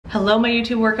Hello my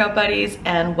YouTube workout buddies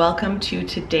and welcome to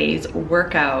today's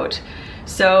workout.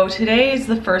 So today is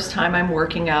the first time I'm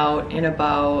working out in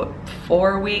about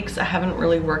 4 weeks. I haven't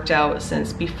really worked out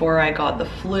since before I got the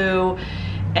flu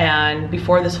and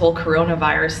before this whole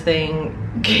coronavirus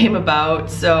thing came about.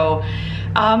 So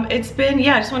it's been,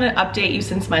 I just want to update you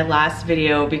since my last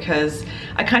video because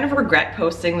I kind of regret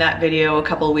posting that video a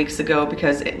couple of weeks ago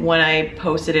because when I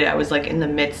posted it, I was like in the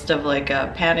midst of like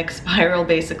a panic spiral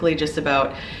basically just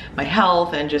about my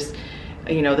health and just,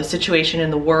 you know, the situation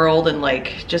in the world and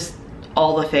like just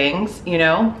all the things, you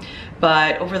know.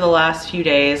 But over the last few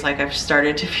days, like I've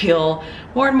started to feel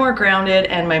more and more grounded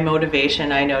and my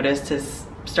motivation I noticed has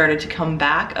started to come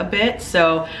back a bit.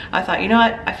 So I thought, you know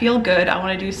what, I feel good. I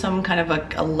want to do some kind of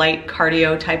a light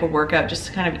cardio type of workout just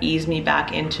to kind of ease me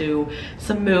back into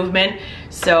some movement.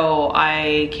 So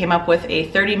I came up with a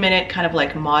 30-minute kind of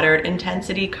like moderate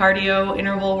intensity cardio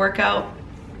interval workout.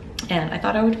 And I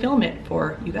thought I would film it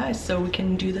for you guys so we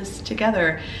can do this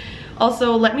together.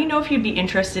 Also, let me know if you'd be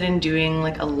interested in doing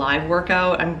like a live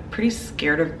workout. I'm pretty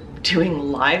scared of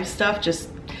doing live stuff. Just,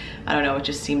 I don't know, it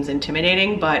just seems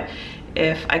intimidating, but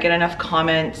if I get enough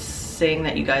comments saying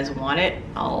that you guys want it,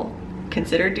 I'll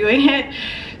consider doing it.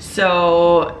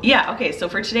 So yeah, okay, so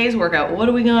for today's workout, what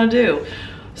are we gonna do?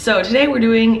 So today we're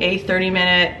doing a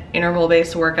 30-minute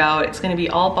interval-based workout. It's gonna be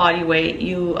all body weight.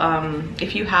 You,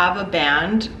 if you have a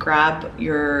band, grab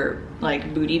your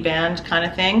like booty band kind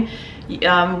of thing.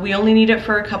 We only need it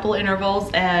for a couple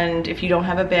intervals, and if you don't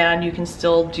have a band, you can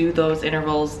still do those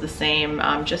intervals the same,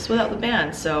 just without the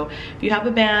band. So if you have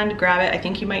a band, grab it. I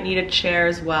think you might need a chair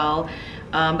as well.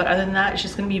 But other than that, it's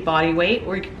just gonna be body weight.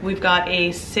 We've got a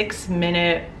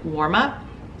 6-minute warm-up,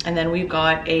 and then we've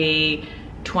got a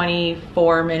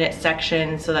 24-minute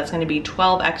section. So that's gonna be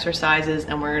 12 exercises,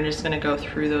 and we're just gonna go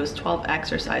through those 12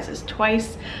 exercises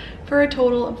twice for a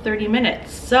total of 30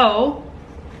 minutes. So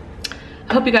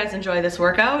I hope you guys enjoy this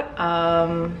workout.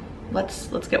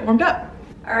 Let's get warmed up.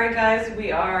 All right guys,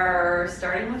 we are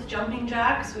starting with jumping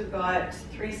jacks. We've got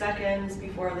 3 seconds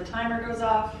before the timer goes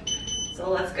off.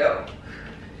 So let's go.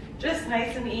 Just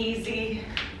nice and easy.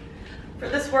 For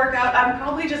this workout, I'm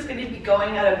probably just gonna be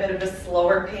going at a bit of a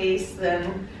slower pace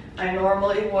than I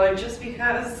normally would just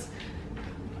because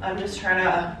I'm just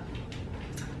not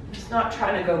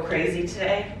trying to go crazy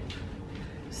today.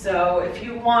 So if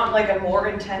you want like a more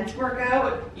intense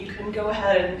workout, you can go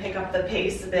ahead and pick up the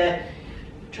pace a bit.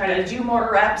 Try to do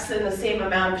more reps in the same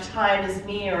amount of time as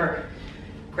me, or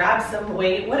grab some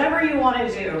weight, whatever you want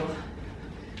to do.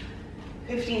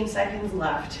 15 seconds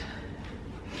left.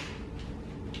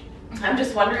 I'm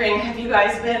just wondering, have you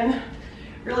guys been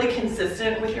really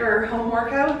consistent with your home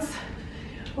workouts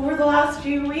over the last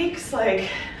few weeks? Like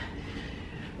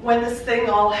when this thing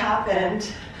all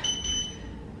happened.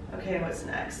 Okay, what's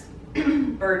next?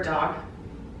 Bird dog.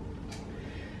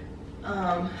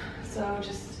 So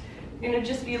you're gonna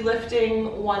just be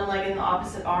lifting one leg in the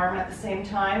opposite arm at the same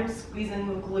time, squeezing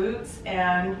the glutes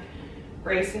and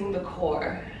bracing the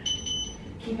core.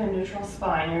 Keep a neutral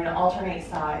spine. You're gonna alternate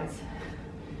sides.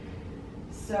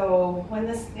 So when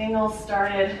this thing all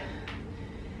started,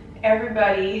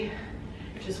 everybody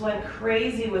just went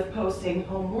crazy with posting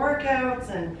home workouts,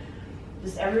 and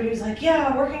just everybody was like,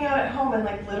 yeah, working out at home. And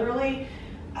like literally,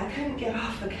 I couldn't get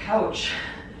off the couch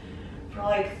for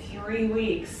like 3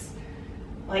 weeks.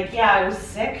 Like, yeah, I was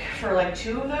sick for like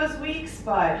 2 of those weeks,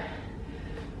 but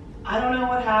I don't know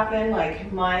what happened.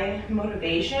 Like my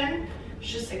motivation was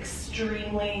just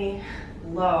extremely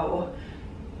low.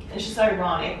 It's just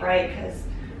ironic, right? Because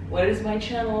what is my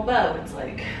channel about? It's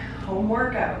like home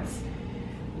workouts.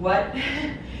 What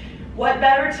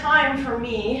better time for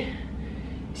me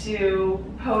to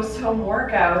post home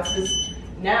workouts is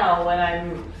now when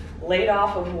I'm laid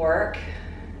off of work.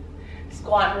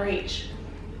 Squat and reach.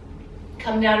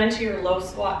 Come down into your low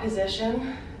squat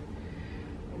position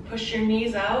and push your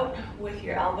knees out with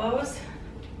your elbows.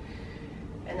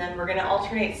 And then we're gonna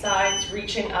alternate sides,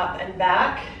 reaching up and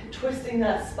back, twisting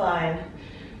that spine.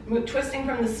 Twisting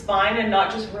from the spine and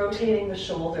not just rotating the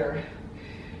shoulder.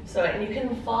 So, and you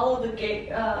can follow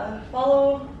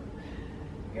follow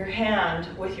your hand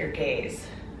with your gaze.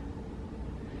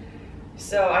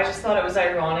 So I just thought it was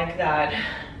ironic that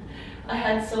I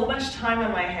had so much time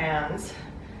on my hands.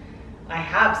 I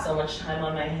have so much time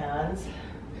on my hands,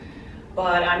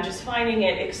 but I'm just finding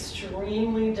it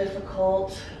extremely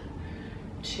difficult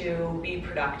to be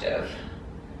productive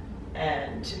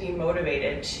and to be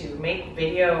motivated to make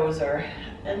videos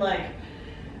and like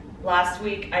last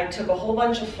week I took a whole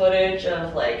bunch of footage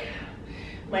of like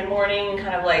my morning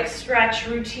kind of like stretch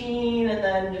routine and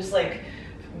then just like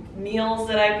meals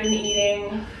that I've been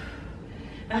eating.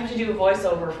 I have to do a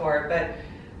voiceover for it,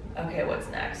 but okay, what's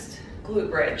next? Glute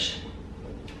bridge.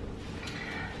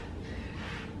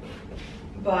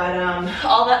 But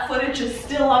all that footage is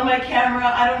still on my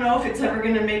camera. I don't know if it's ever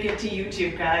gonna make it to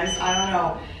YouTube, guys. I don't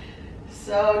know.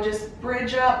 So just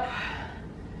bridge up,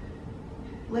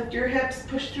 lift your hips,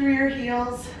 push through your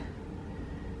heels.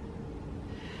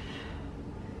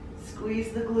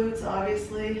 Squeeze the glutes,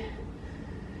 obviously.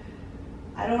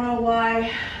 I don't know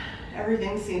why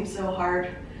everything seems so hard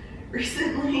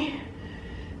recently,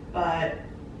 but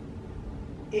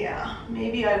yeah,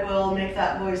 maybe I will make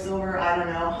that voiceover. I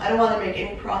don't know. I don't want to make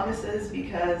any promises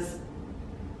because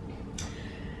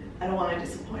I don't want to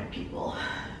disappoint people.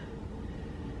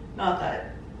 Not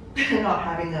that not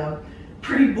having a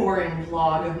pretty boring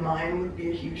vlog of mine would be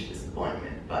a huge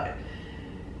disappointment, but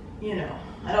you know,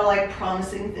 I don't like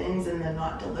promising things and then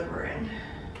not delivering.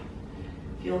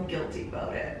 Feel guilty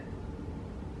about it.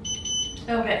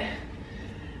 Okay.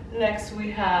 Next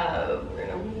we're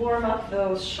gonna warm up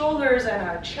those shoulders and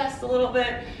our chest a little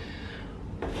bit.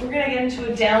 We're gonna get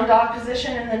into a down dog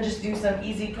position and then just do some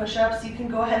easy push-ups. You can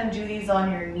go ahead and do these on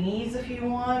your knees if you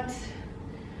want.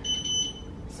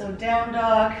 So down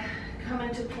dog, come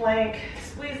into plank,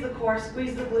 squeeze the core,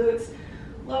 squeeze the glutes,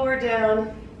 lower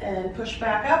down and push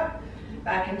back up,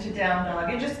 back into down dog.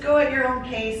 And just go at your own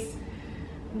pace.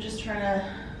 I'm just trying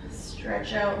to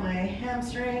stretch out my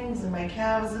hamstrings and my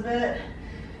calves a bit.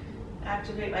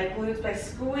 Activate my glutes by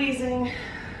squeezing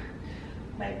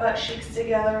my butt cheeks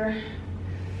together.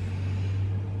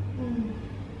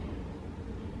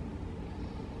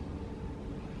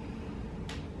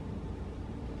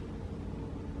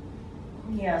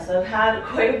 Yeah, so I've had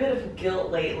quite a bit of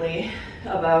guilt lately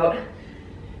about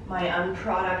my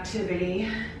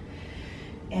unproductivity,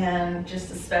 and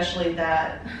just especially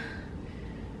that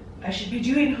I should be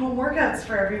doing home workouts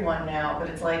for everyone now, but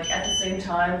it's like at the same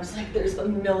time, it's like there's a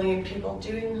million people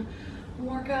doing home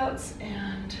workouts.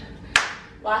 And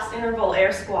last interval,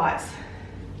 air squats.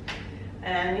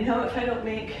 And you know, if I don't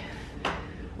make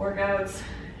workouts,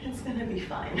 it's gonna be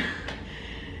fine.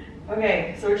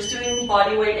 Okay, so we're just doing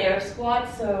body weight air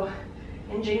squats. So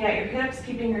hinging at your hips,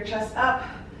 keeping your chest up,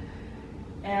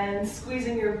 and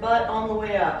squeezing your butt on the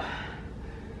way up.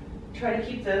 Try to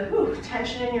keep the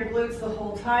tension in your glutes the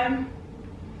whole time.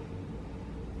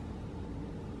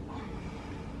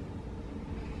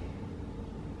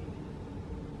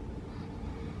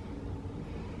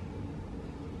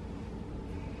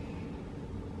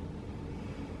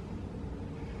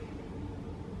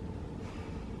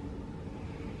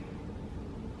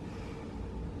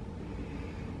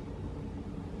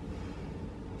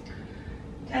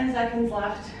 Ten seconds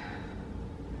left.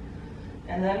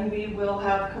 And then we will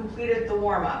have completed the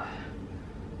warm-up.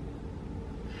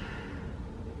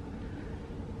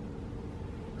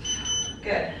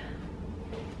 Good.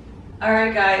 All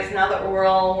right, guys, now that we're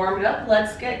all warmed up,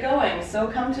 let's get going. So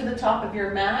come to the top of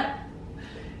your mat,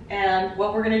 and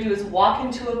what we're gonna do is walk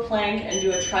into a plank and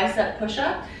do a tricep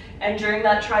push-up. And during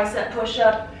that tricep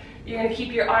push-up, you're gonna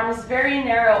keep your arms very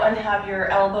narrow and have your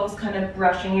elbows kind of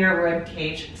brushing your rib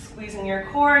cage, squeezing your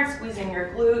core and squeezing your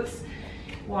glutes.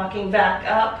 Walking back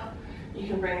up, you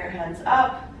can bring your hands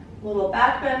up, a little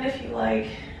back bend if you like,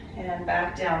 and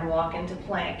back down, walk into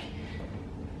plank.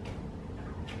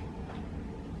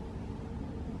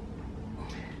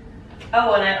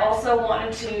 Oh, and I also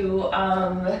wanted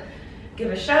to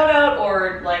give a shout out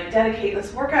or like dedicate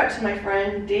this workout to my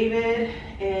friend David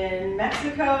in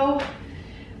Mexico.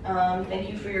 Thank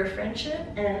you for your friendship,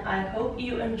 and I hope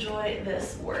you enjoy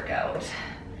this workout.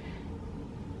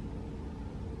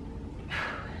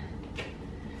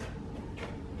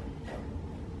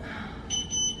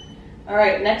 All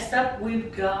right, next up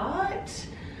we've got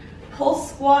pull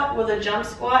squat with a jump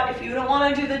squat. If you don't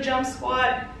want to do the jump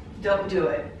squat, don't do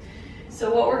it.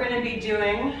 So what we're going to be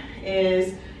doing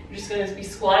is you're just going to be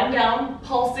squatting down,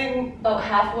 pulsing about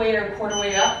halfway or a quarter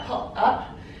way up,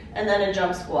 and then a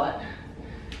jump squat.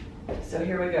 So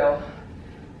here we go.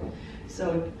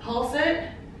 So pulse it,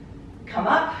 come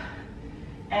up,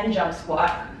 and jump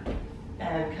squat,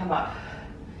 and come up.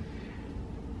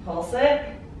 Pulse it,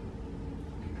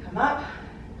 come up,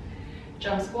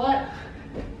 jump squat,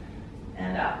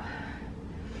 and up.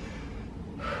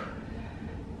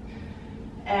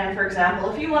 And for example,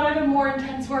 if you wanted a more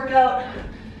intense workout,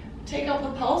 take out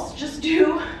the pulse, just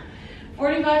do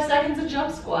 45 seconds of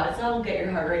jump squats. That'll get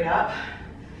your heart rate up.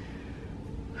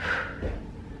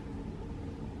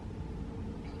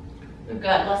 We've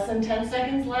got less than 10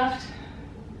 seconds left.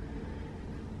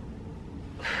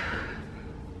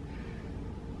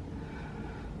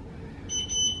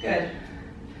 Good.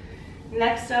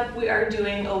 Next up, we are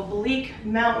doing oblique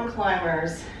mountain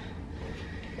climbers.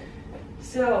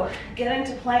 So get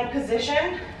into plank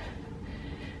position.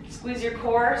 Squeeze your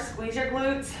core, squeeze your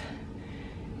glutes.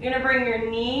 You're gonna bring your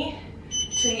knee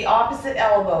to the opposite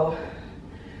elbow.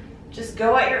 Just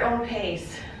go at your own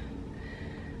pace.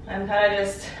 I'm kind of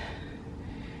just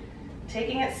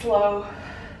taking it slow,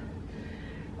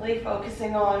 really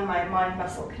focusing on my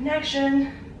mind-muscle connection.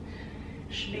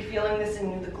 You should be feeling this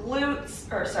in the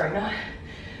glutes, or sorry, not,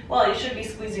 well, you should be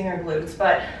squeezing your glutes,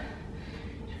 but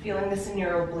feeling this in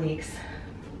your obliques.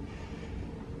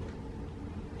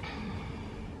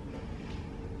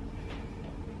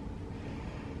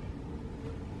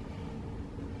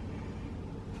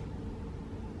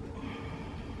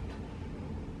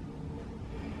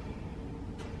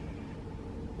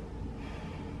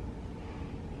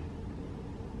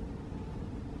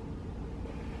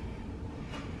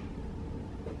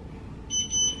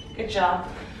 Good job.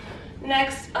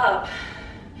 Next up,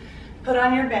 put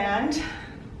on your band.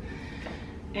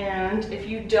 And if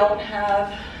you don't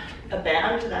have a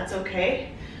band, that's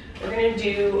okay. We're gonna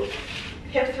do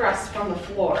hip thrusts from the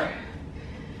floor.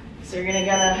 So you're gonna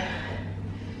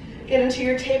get into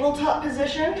your tabletop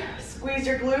position, squeeze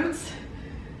your glutes,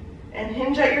 and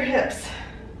hinge at your hips.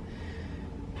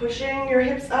 Pushing your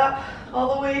hips up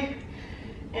all the way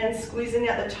and squeezing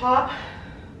at the top.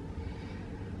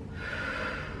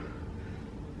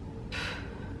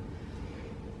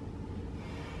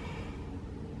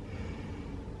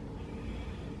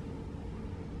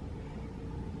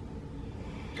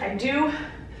 I do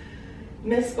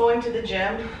miss going to the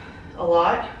gym a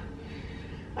lot.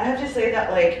 I have to say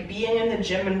that like being in the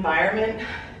gym environment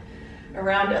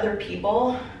around other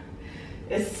people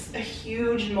is a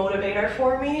huge motivator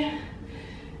for me.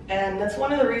 And that's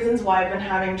one of the reasons why I've been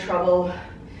having trouble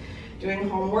doing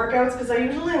home workouts, because I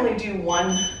usually only do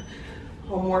one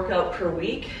home workout per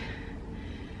week.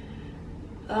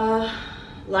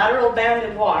 Lateral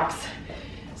banded walks.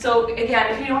 So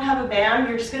again, if you don't have a band,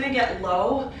 you're just gonna get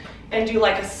low and do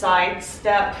like a side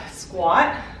step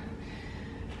squat.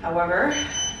 However,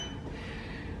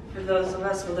 for those of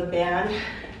us with a band, you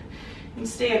can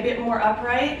stay a bit more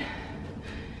upright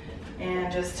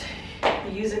and just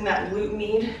using that glute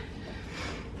med.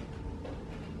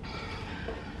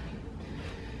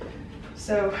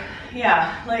 So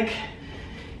yeah, like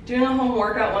doing a home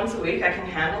workout once a week, I can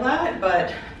handle that,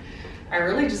 but I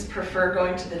really just prefer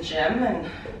going to the gym and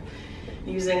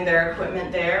using their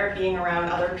equipment there, being around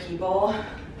other people.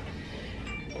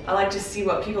 I like to see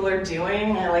what people are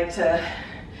doing. I like to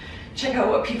check out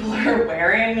what people are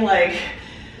wearing. Like,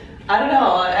 I don't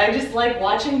know, I just like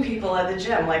watching people at the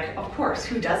gym. Like, of course,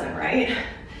 who doesn't, right?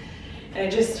 And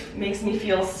it just makes me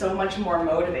feel so much more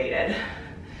motivated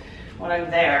when I'm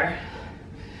there.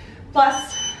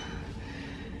 Plus,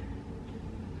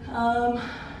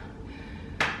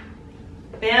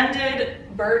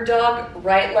 banded bird dog,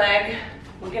 right leg.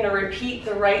 We're gonna repeat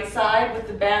the right side with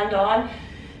the band on.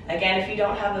 Again, if you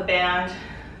don't have a band,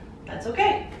 that's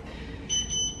okay.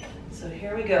 So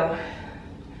here we go.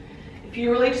 If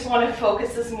you really just want to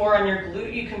focus this more on your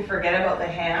glute, you can forget about the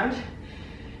hand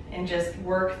and just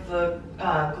work the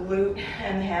glute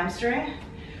and the hamstring.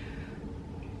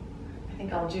 I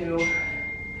think I'll do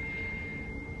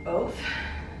both.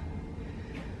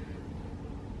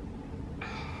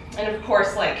 And of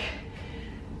course, like,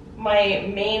 my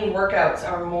main workouts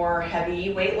are more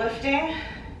heavy weightlifting.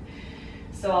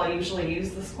 So I'll usually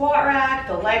use the squat rack,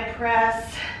 the leg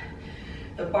press,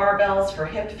 the barbells for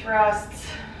hip thrusts,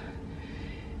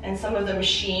 and some of the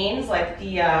machines like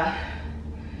the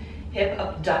hip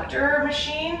abductor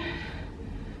machine.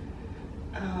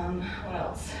 What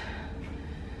else?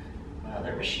 What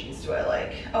other machines do I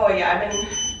like? Oh yeah, I've been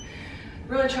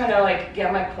really trying to like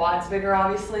get my quads bigger,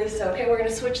 obviously. So okay, we're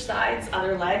gonna switch sides,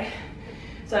 other leg.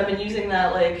 So I've been using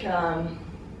that like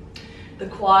the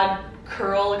quad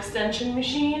curl extension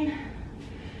machine,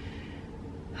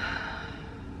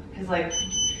 because like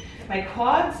my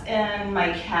quads and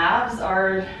my calves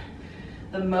are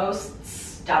the most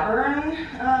stubborn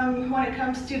when it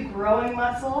comes to growing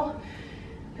muscle.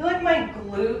 I feel like my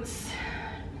glutes,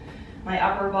 my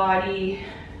upper body,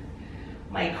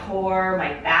 my core,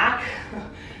 my back.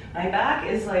 My back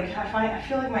is like, I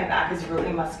feel like my back is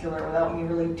really muscular without me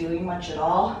really doing much at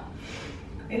all.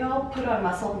 It'll put on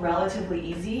muscle relatively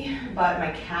easy, but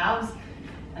my calves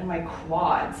and my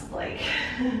quads, like,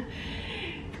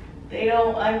 they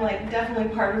don't, I'm like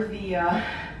definitely part of the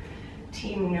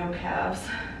team no calves.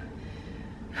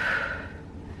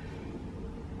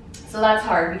 So that's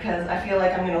hard because I feel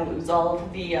like I'm gonna lose all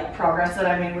of the progress that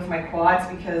I made with my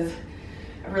quads because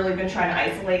I've really been trying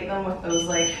to isolate them with those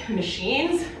like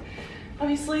machines.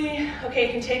 Obviously, okay,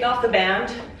 you can take off the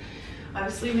band.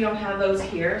 Obviously we don't have those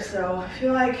here, so I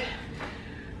feel like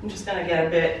I'm just gonna get a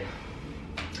bit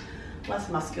less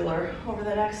muscular over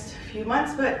the next few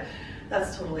months, but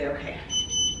that's totally okay.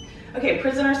 Okay,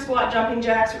 prisoner squat, jumping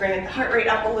jacks. We're gonna get the heart rate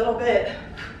up a little bit.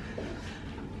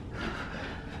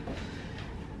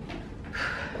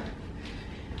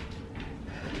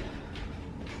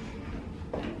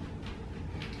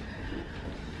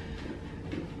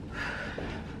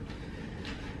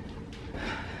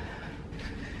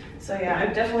 So yeah,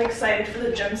 I'm definitely excited for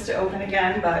the gyms to open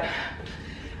again, but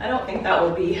I don't think that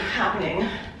will be happening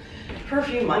for a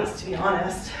few months, to be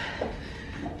honest.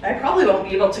 I probably won't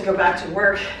be able to go back to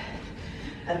work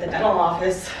at the dental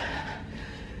office.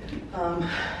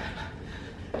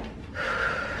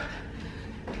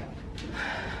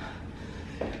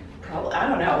 Probably, I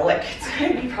don't know, like it's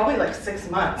gonna be probably like 6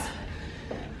 months.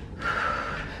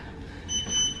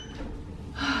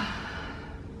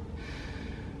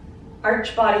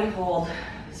 Arch body hold.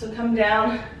 So come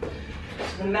down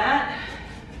to the mat.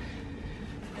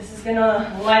 This is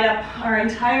gonna light up our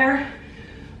entire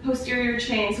posterior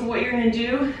chain. So what you're gonna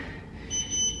do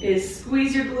is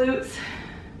squeeze your glutes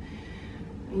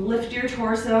and lift your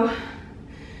torso,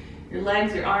 your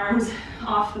legs, your arms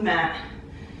off the mat.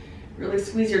 Really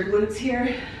squeeze your glutes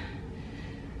here.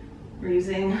 We're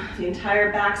using the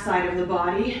entire back side of the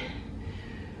body,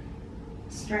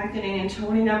 strengthening and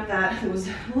toning up those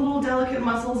little delicate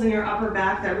muscles in your upper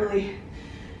back that really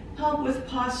help with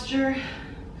posture.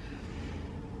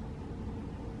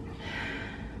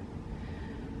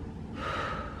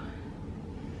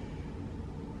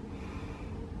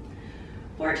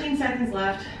 "14 seconds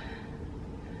left."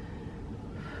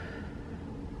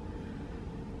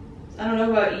 I don't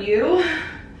know about you,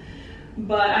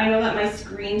 but I know that my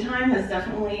screen time has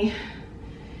definitely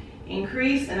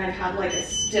increased, and I've had like a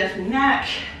stiff neck,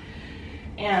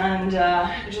 and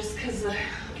just because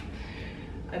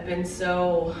I've been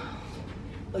so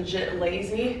legit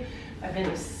lazy, I've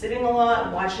been sitting a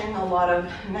lot, watching a lot of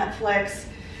Netflix,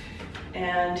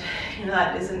 and you know,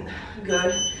 that isn't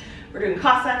good. We're doing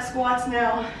Cossack squats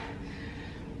now,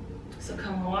 so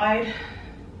come wide.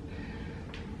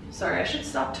 Sorry, I should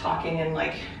stop talking and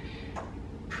like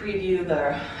preview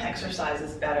the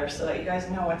exercises better so that you guys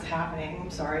know what's happening. I'm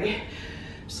sorry.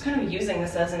 I'm just kind of using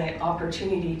this as an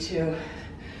opportunity to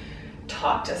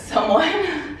talk to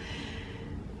someone,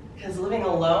 because living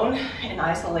alone in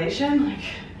isolation, like,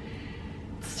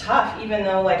 it's tough, even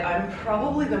though like I'm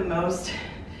probably the most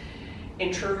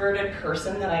introverted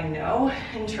person that I know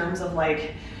in terms of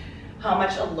like how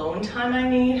much alone time I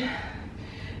need,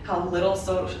 how little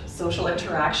social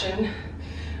interaction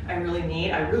I really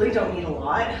need. I really don't need a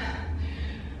lot,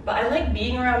 but I like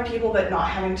being around people but not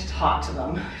having to talk to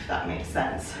them, if that makes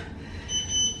sense.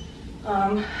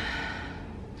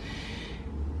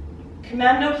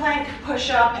 Commando plank, push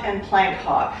up, and plank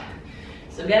hop.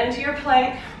 So get into your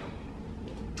plank.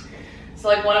 So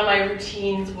like one of my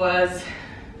routines was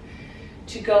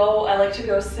I like to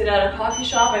go sit at a coffee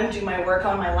shop and do my work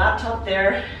on my laptop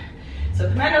there. So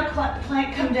commando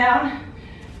plank, come down,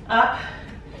 up,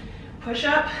 push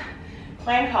up,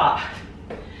 plank hop.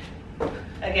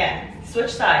 Again,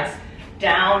 switch sides.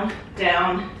 Down,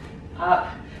 down, up,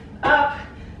 up,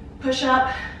 push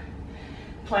up,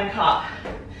 plank hop.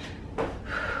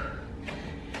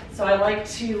 So I like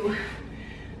to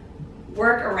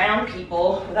work around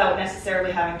people without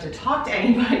necessarily having to talk to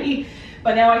anybody,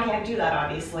 but now I can't do that,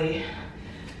 obviously.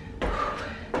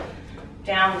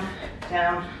 Down,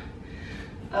 down,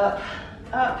 up,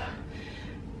 up.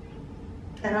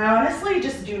 And I honestly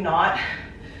just do not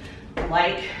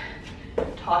like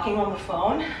talking on the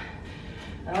phone.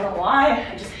 I don't know why,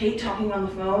 I just hate talking on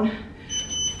the phone.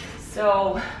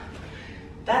 So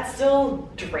that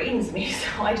still drains me,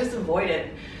 so I just avoid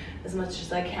it as much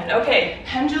as I can. Okay,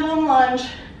 pendulum lunge,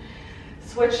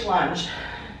 switch lunge.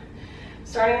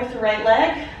 Starting with the right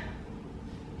leg.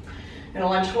 I'm gonna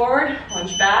lunge forward,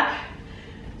 lunge back.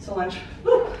 So lunge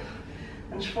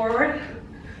forward,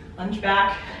 lunge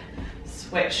back,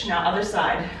 switch. Now other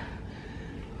side.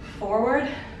 Forward,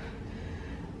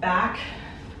 back,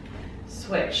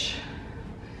 switch.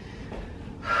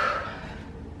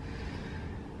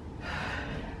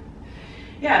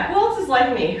 Yeah, who else is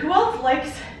like me? Who else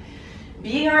likes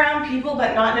being around people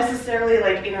but not necessarily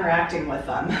like interacting with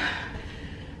them?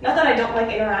 Not that I don't like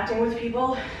interacting with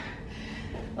people.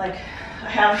 Like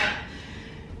I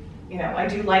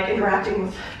do like interacting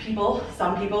with people,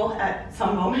 some people at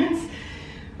some moments,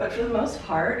 but for the most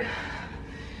part,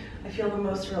 I feel the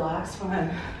most relaxed when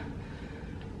I'm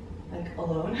like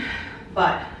alone.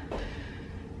 But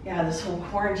yeah, this whole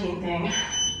quarantine thing,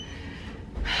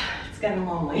 it's getting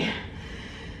lonely.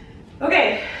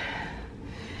 Okay,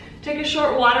 take a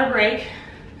short water break.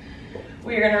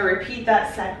 We're gonna repeat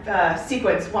that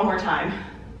sequence one more time.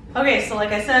 Okay, so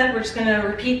like I said, we're just gonna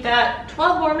repeat that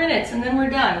 12 more minutes and then we're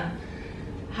done.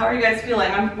 How are you guys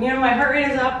feeling? My heart rate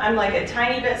is up. I'm like a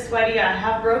tiny bit sweaty. I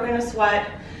have broken a sweat.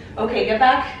 Okay, get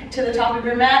back to the top of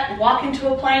your mat, walk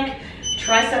into a plank,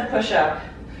 tricep push-up.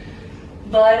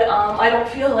 But I don't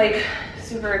feel like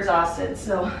super exhausted,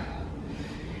 so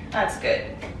that's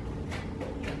good.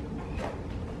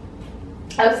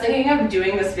 I was thinking of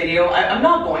doing this video. I'm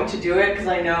not going to do it because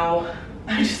I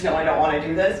just know I don't want to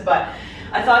do this, but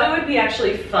I thought it would be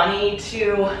actually funny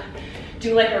to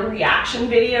do like a reaction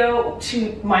video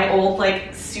to my old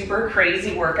like super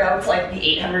crazy workouts, like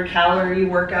the 800 calorie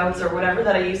workouts or whatever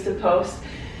that I used to post.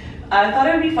 I thought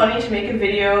it would be funny to make a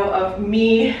video of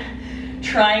me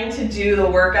trying to do the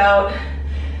workout,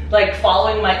 like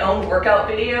following my own workout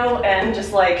video, and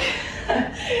just like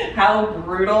how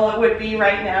brutal it would be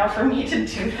right now for me to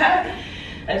do that.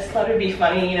 I just thought it'd be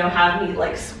funny, have me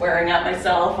like swearing at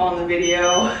myself on the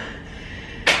video.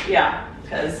 Yeah,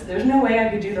 because there's no way I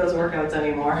could do those workouts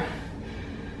anymore.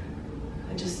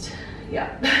 Yeah.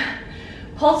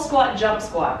 Pulse squat, jump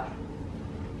squat.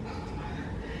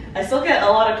 I still get a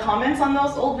lot of comments on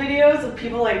those old videos of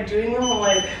people like doing them. I'm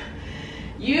like,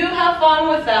 you have fun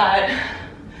with that.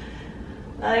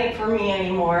 That ain't for me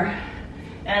anymore.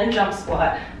 And jump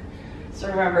squat. So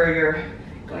remember, you're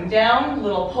going down,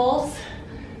 little pulse,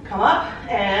 come up,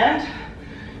 and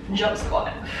jump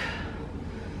squat.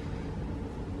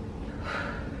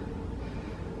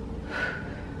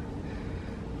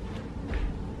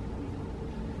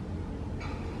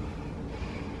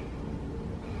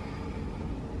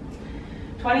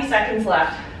 "20 seconds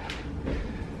left.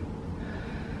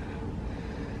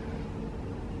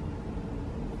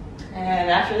 And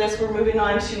after this, we're moving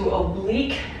on to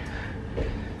oblique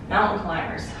mountain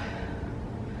climbers.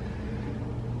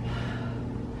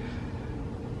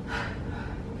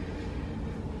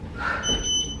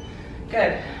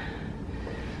 Good.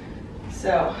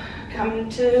 So come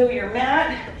to your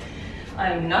mat.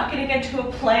 I'm not going to get to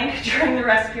a plank during the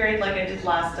rest period like I did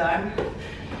last time.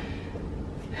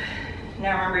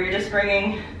 Now remember, you're just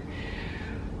bringing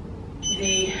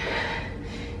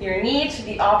your knee to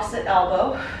the opposite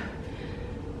elbow,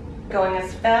 going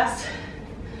as fast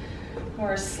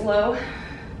or as slow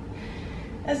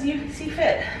as you see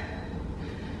fit.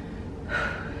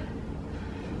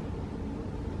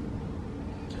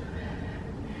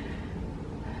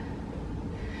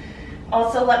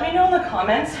 Also, let me know in the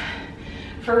comments,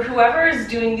 for whoever is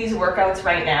doing these workouts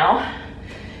right now,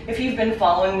 if you've been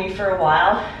following me for a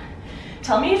while,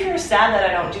 tell me if you're sad that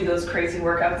I don't do those crazy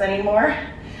workouts anymore,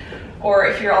 or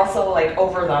if you're also like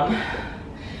over them.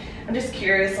 I'm just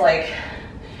curious, like,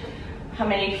 how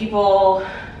many people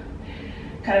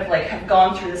kind of like have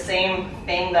gone through the same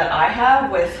thing that I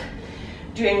have with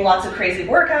doing lots of crazy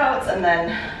workouts and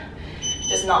then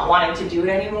just not wanting to do it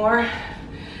anymore.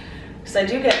 Because I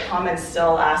do get comments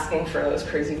still asking for those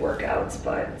crazy workouts,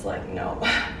 but it's like, no.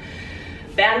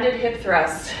 Banded hip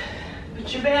thrust.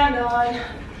 Put your band on.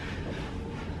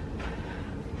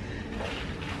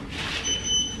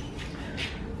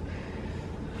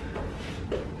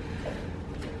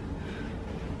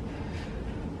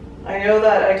 I know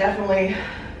that I definitely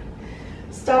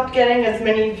stopped getting as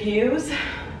many views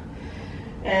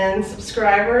and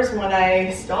subscribers when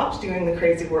I stopped doing the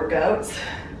crazy workouts,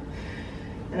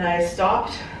 and I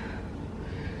stopped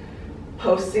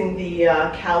posting the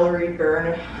calorie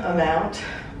burn amount,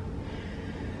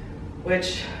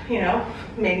 which,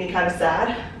 made me kind of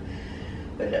sad.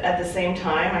 But at the same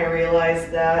time, I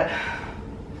realized that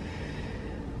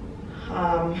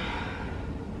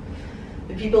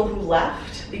the people who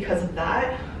left because of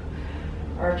that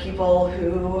are people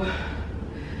who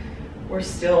were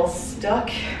still stuck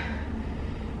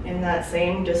in that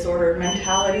same disordered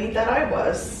mentality that I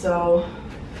was. So,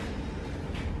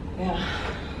 yeah.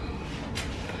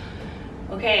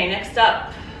 Okay, next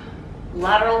up,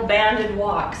 lateral banded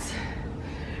walks.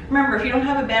 Remember, if you don't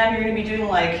have a band, you're going to be doing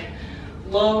like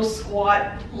low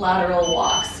squat lateral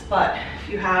walks. But if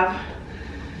you have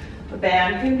a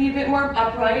band, you can be a bit more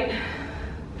upright.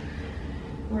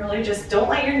 Really just don't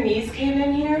let your knees cave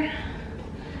in here.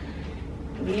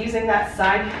 Be using that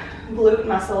side glute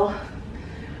muscle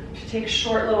to take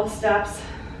short little steps.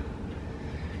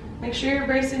 Make sure you're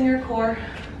bracing your core.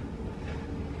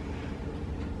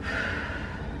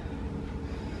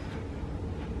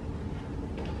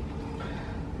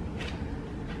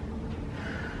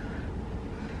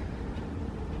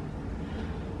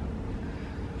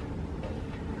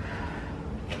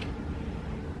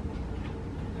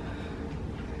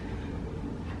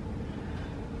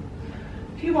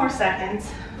 Few more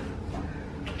seconds.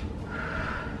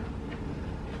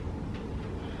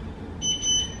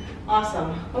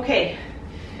 Awesome. Okay,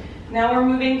 now we're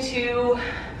moving to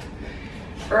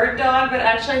bird dog, but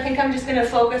actually I think I'm just gonna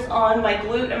focus on my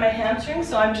glute and my hamstring,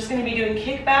 so I'm just gonna be doing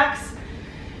kickbacks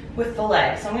with the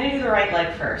leg. So I'm gonna do the right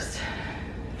leg first.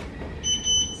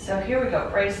 So here we go,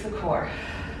 brace the core.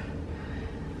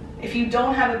 If you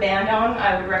don't have a band on,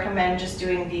 I would recommend just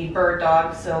doing the bird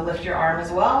dog, so lift your arm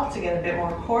as well to get a bit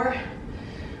more core,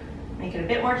 make it a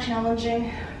bit more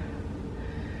challenging.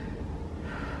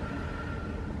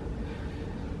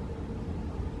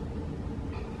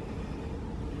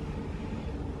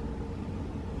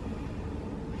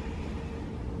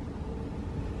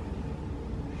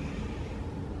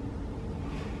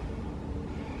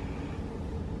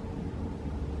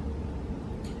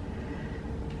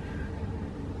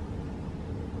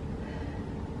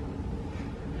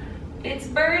 It's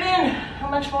burning. How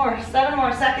much more? 7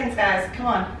 more seconds, guys. Come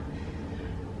on.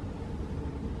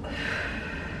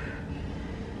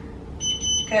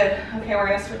 Good. Okay, we're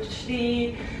gonna switch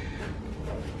the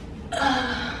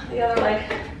other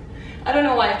leg. I don't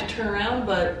know why I have to turn around,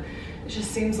 but it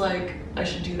just seems like I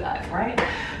should do that, right?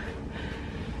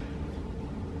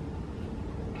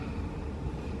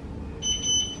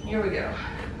 Here we go.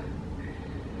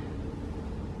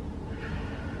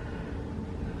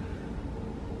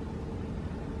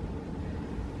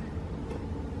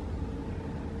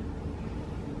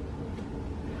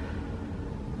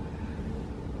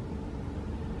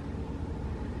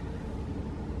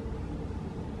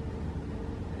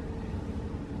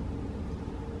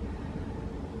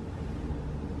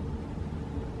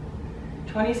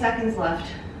 $20 seconds left.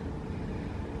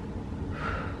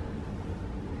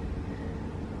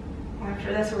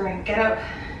 After this, we're going to get up,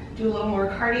 do a little more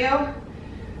cardio.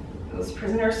 Those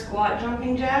prisoner squat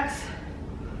jumping jacks.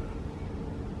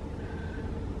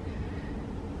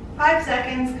 5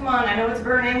 seconds. Come on, I know it's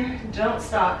burning. Don't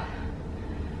stop.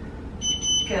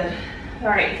 Good. All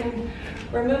right, you can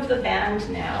remove the band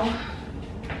now.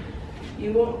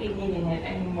 You won't be needing it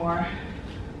anymore.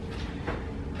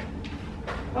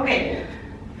 Okay.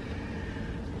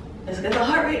 Let's get the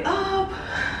heart rate up.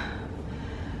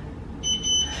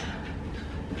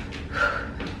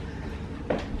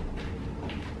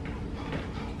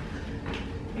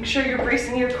 Make sure you're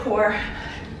bracing your core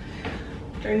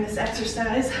during this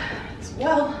exercise as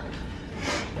well.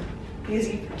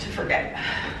 Easy to forget.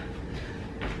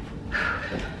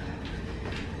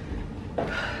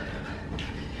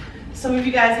 Some of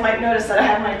you guys might notice that I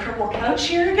have my purple couch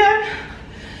here again.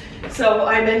 So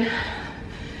I've been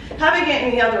having it in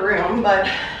the other room, but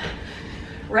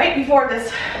right before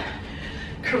this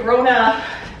corona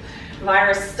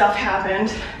virus stuff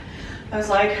happened, I was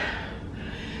like,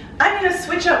 I'm gonna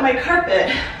switch out my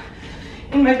carpet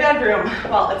in my bedroom.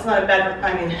 Well, it's not a bedroom,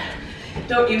 I mean,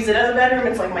 don't use it as a bedroom,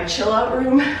 it's like my chill out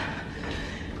room.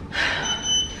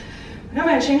 But I'm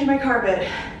gonna change my carpet.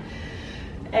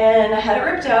 And I had it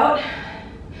ripped out,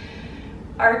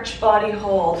 arch body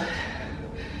hold.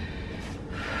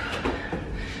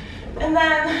 And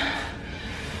then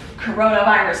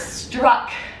coronavirus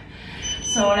struck.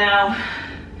 So now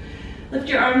lift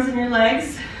your arms and your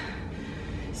legs,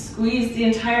 squeeze the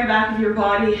entire back of your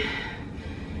body,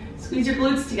 squeeze your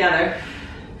glutes together.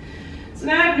 So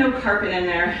now I have no carpet in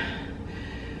there.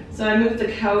 So I moved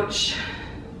the couch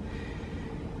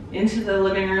into the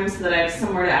living room so that I have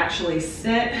somewhere to actually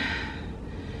sit.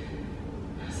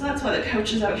 So that's why the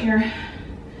couch is out here.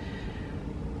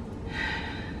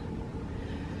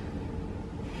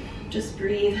 Just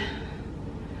breathe.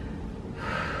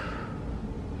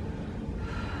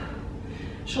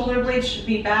 Shoulder blades should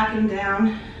be back and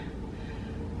down.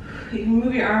 You can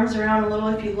move your arms around a little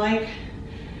if you like.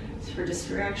 It's for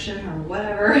distraction or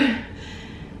whatever. Are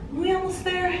we almost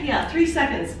there? Yeah, 3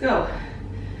 seconds, go.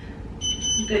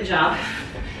 Good job.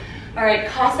 All right,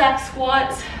 Cossack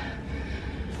squats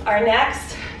are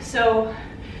next. So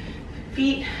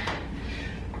feet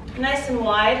nice and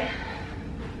wide.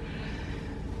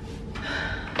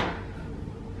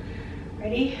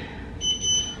 Ready?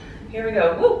 Here we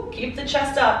go. Woo, keep the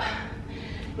chest up.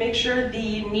 Make sure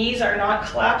the knees are not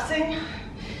collapsing.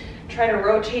 Try to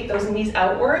rotate those knees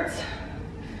outwards.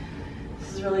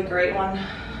 This is a really great one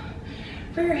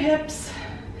for your hips,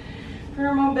 for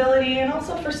your mobility, and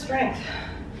also for strength.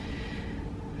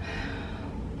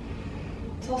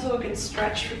 It's also a good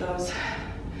stretch for those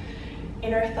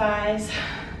inner thighs.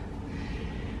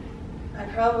 I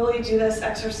probably do this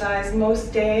exercise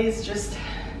most days, just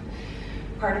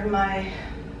part of my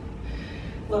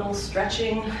little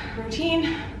stretching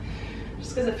routine,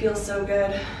 just because it feels so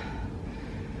good.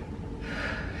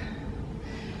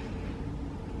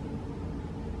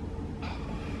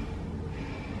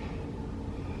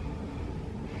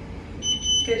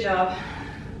 Good job.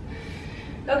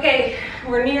 Okay,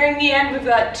 we're nearing the end. We've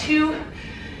got 2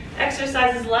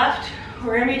 exercises left.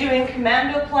 We're gonna be doing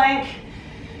commando plank,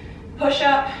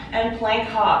 push-up, and plank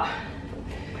hop.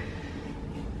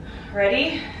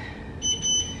 Ready?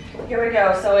 Here we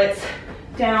go. So it's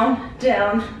down,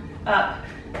 down, up,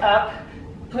 up,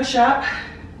 push up,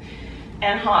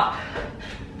 and hop.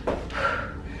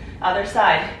 Other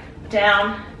side.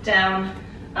 Down, down,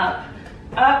 up,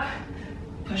 up,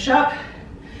 push up,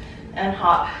 and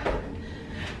hop.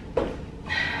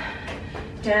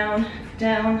 Down,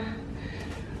 down,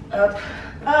 up,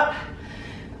 up,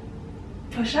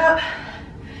 push up,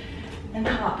 and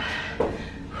hop.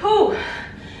 Whew.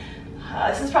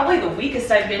 This is probably the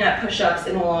weakest I've been at push-ups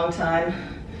in a long time.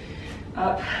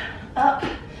 Up, up,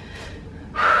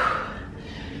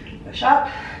 push up,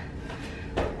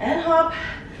 and hop.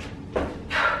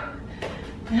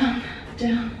 Down,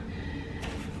 down,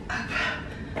 up,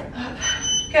 up.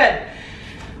 Good.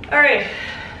 All right.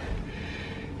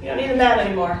 You don't need a mat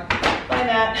anymore. Buy a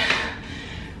mat.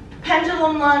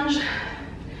 Pendulum lunge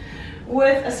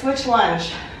with a switch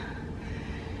lunge.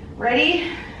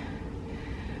 Ready?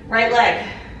 Right leg.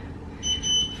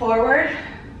 Forward,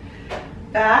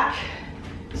 back,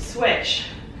 switch.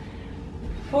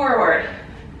 Forward,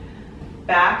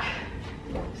 back,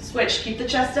 switch. Keep the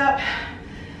chest up.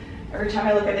 Every time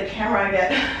I look at the camera, I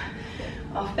get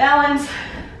off balance.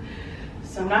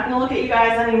 So I'm not gonna look at you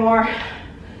guys anymore.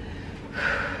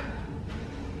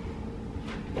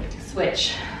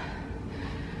 Switch.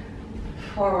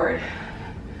 Forward,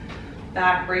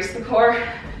 back, brace the core,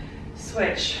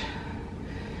 switch.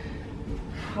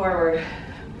 Forward,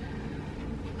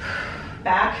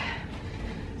 back,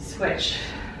 switch.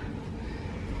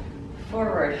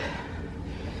 Forward,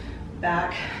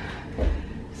 back,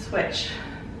 switch.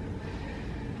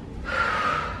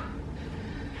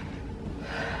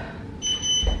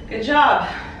 Good job.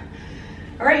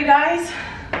 All right, you guys,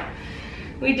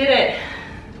 we did it.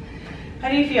 How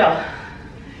do you feel?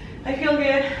 I feel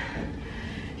good.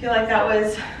 I feel like that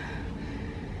was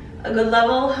a good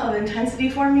level of intensity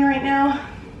for me right now.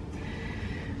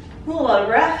 A little out of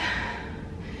breath,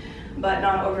 but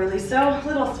not overly so. A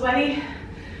little sweaty.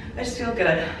 I just feel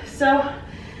good. So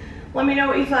let me know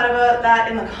what you thought about that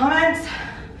in the comments.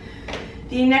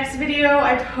 The next video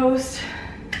I post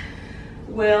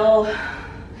will,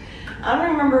 I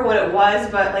don't remember what it was,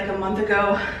 but like a month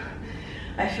ago,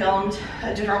 I filmed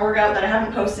a different workout that I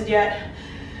haven't posted yet.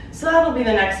 So that'll be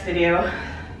the next video.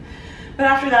 But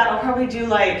after that, I'll probably do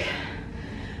like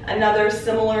another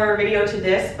similar video to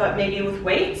this, but maybe with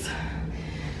weights.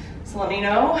 So let me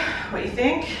know what you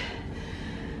think.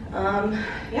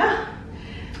 Yeah,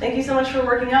 thank you so much for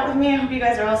working out with me. I hope you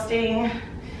guys are all staying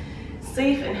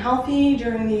safe and healthy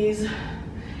during these,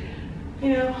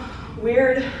 you know,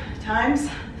 weird times,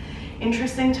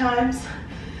 interesting times.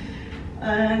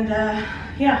 And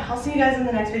yeah, I'll see you guys in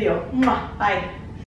the next video. Mwah. Bye.